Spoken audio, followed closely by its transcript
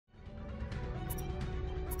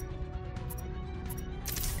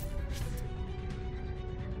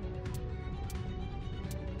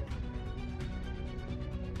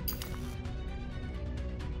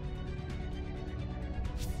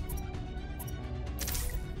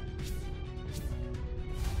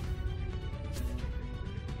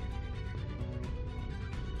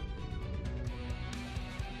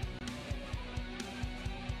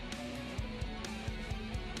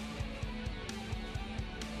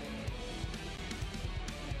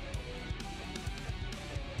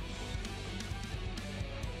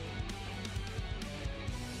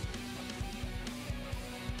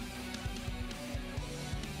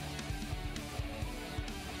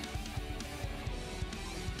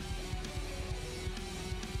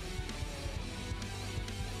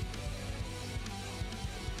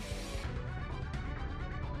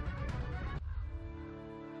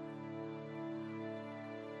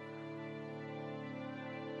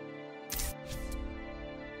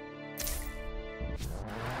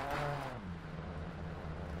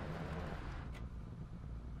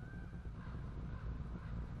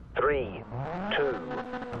Three, 2,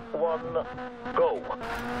 1, go.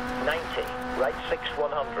 90, right 6,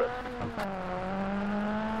 100.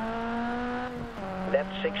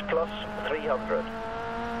 Left 6 plus, 300.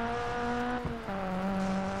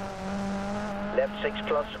 Left 6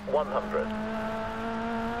 plus, 100.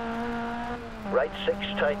 Right 6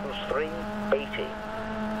 tightens 3, 80.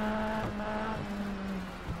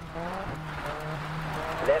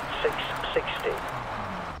 Left 6, 60.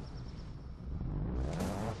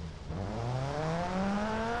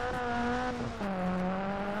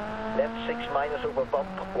 Left 6 minus over bump,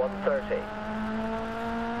 130.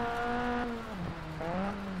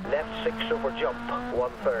 Left 6 over jump,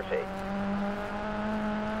 130.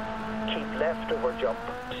 Keep left over jump,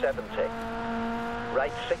 70.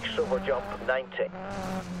 Right 6 over jump, 90.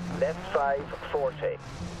 Left 5, 40.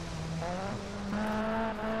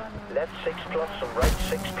 Left 6 plus and right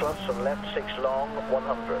 6 plus and left 6 long,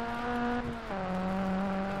 100.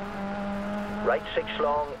 Right 6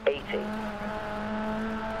 long, 80.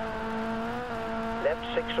 Left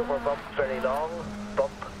 6 over bump, very long,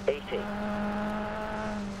 bump, 80.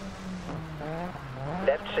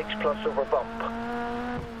 Left 6 plus over bump,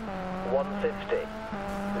 150.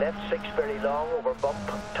 Left 6 very long over bump,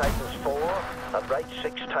 tightens 4, and right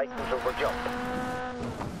 6 tightens over jump.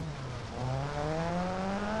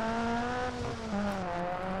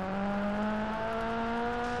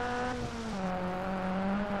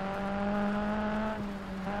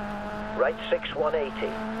 Right 6, 180.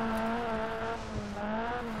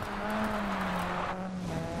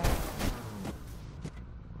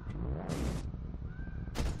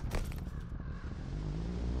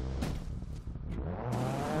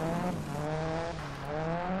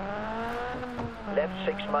 Left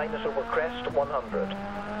 6 minus over crest, 100.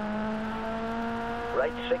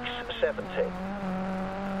 Right 6, 70.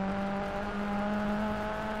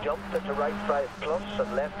 Jump into right 5 plus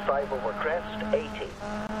and left 5 over crest, 80.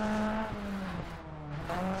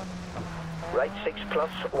 Right 6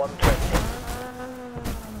 plus, 120.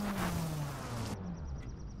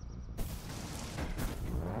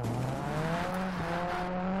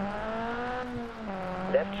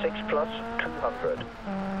 Left 6 plus, 200.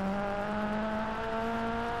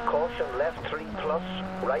 Caution, left 3 plus,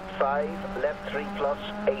 right 5, left 3 plus,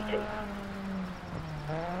 80.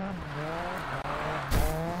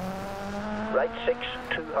 Right 6,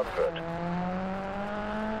 200.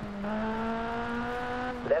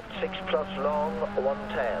 Left 6 plus long,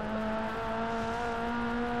 110.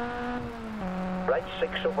 Right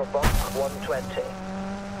 6 over bump, 120.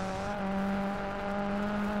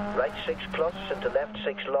 Right 6 plus into left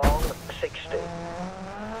 6 long, 60.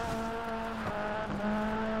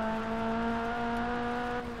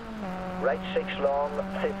 Right 6 long,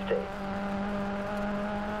 50.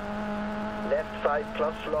 Left 5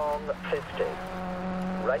 plus long, 50.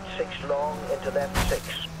 Right 6 long into left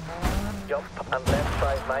 6. Jump and left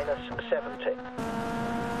 5 minus, 70.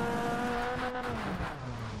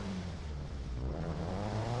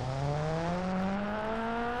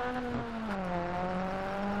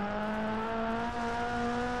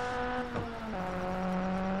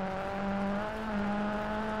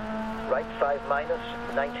 Right 5 minus,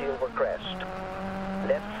 90 over crest.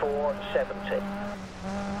 Left 4, 70.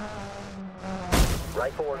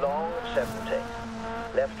 Right 4 long, 70.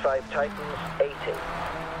 Left 5 tightens, 80.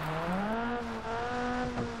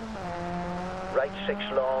 Right 6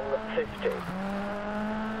 long, 50.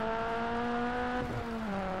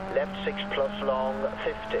 Left 6 plus long,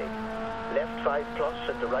 50. Left 5 plus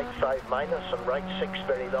into right 5 minus and right 6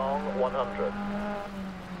 very long, 100.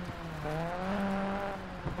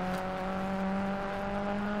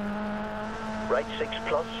 Right 6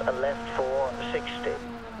 plus and left 4, 60.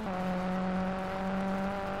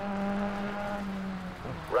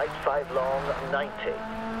 Right 5 long, 90.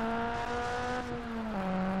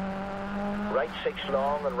 Right 6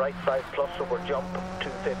 long and right 5 plus over jump,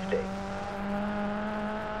 250.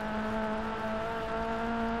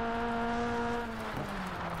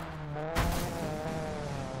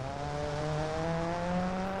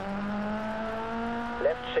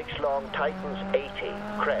 Left 6 long tightens, 80,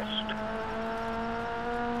 crest.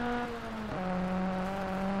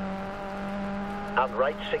 And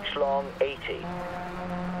right 6 long, 80.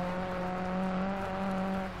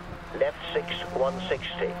 Left 6,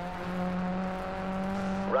 160.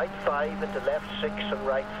 Right 5 into left 6 and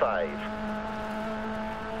right 5.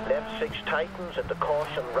 Left 6 tightens into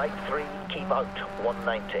caution, right 3, keep out,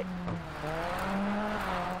 190.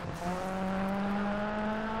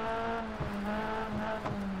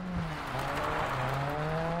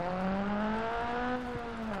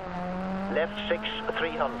 Left 6,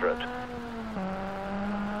 300.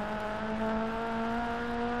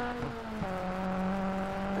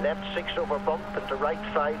 Left 6 over bump into right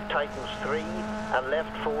 5 tightens 3 and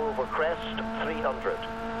left 4 over crest 300.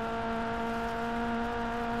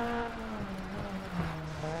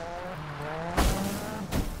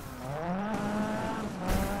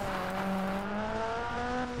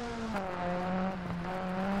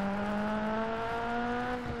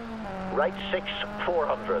 Right 6,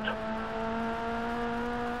 400.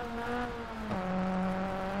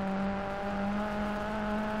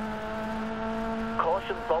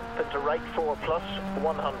 Caution bump into right 4 plus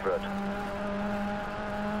 100.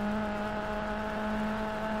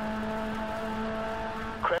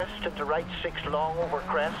 Crest into right 6 long over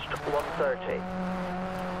crest 130.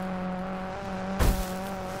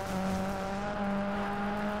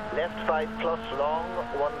 Left 5 plus long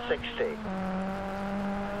 160.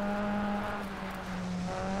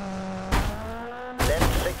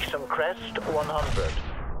 Left 6 and crest 100.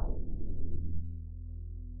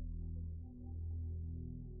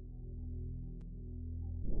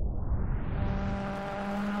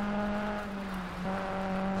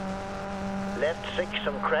 Left 6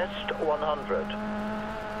 and crest 100.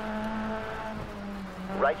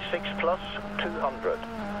 Right 6 plus 200.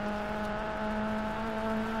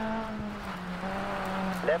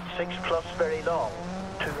 Left 6 plus very long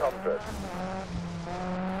 200.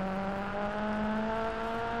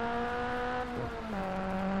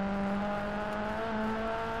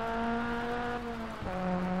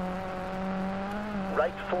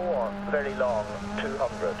 Right 4 very long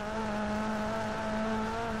 200.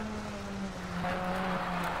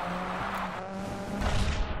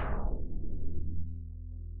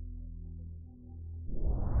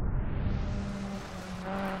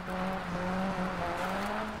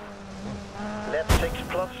 Left 6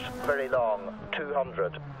 plus, very long,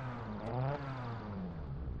 200.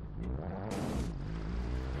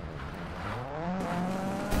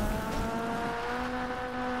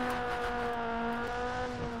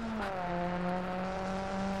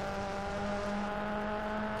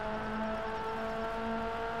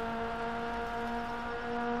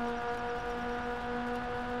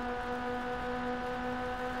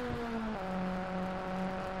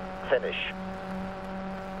 Finish.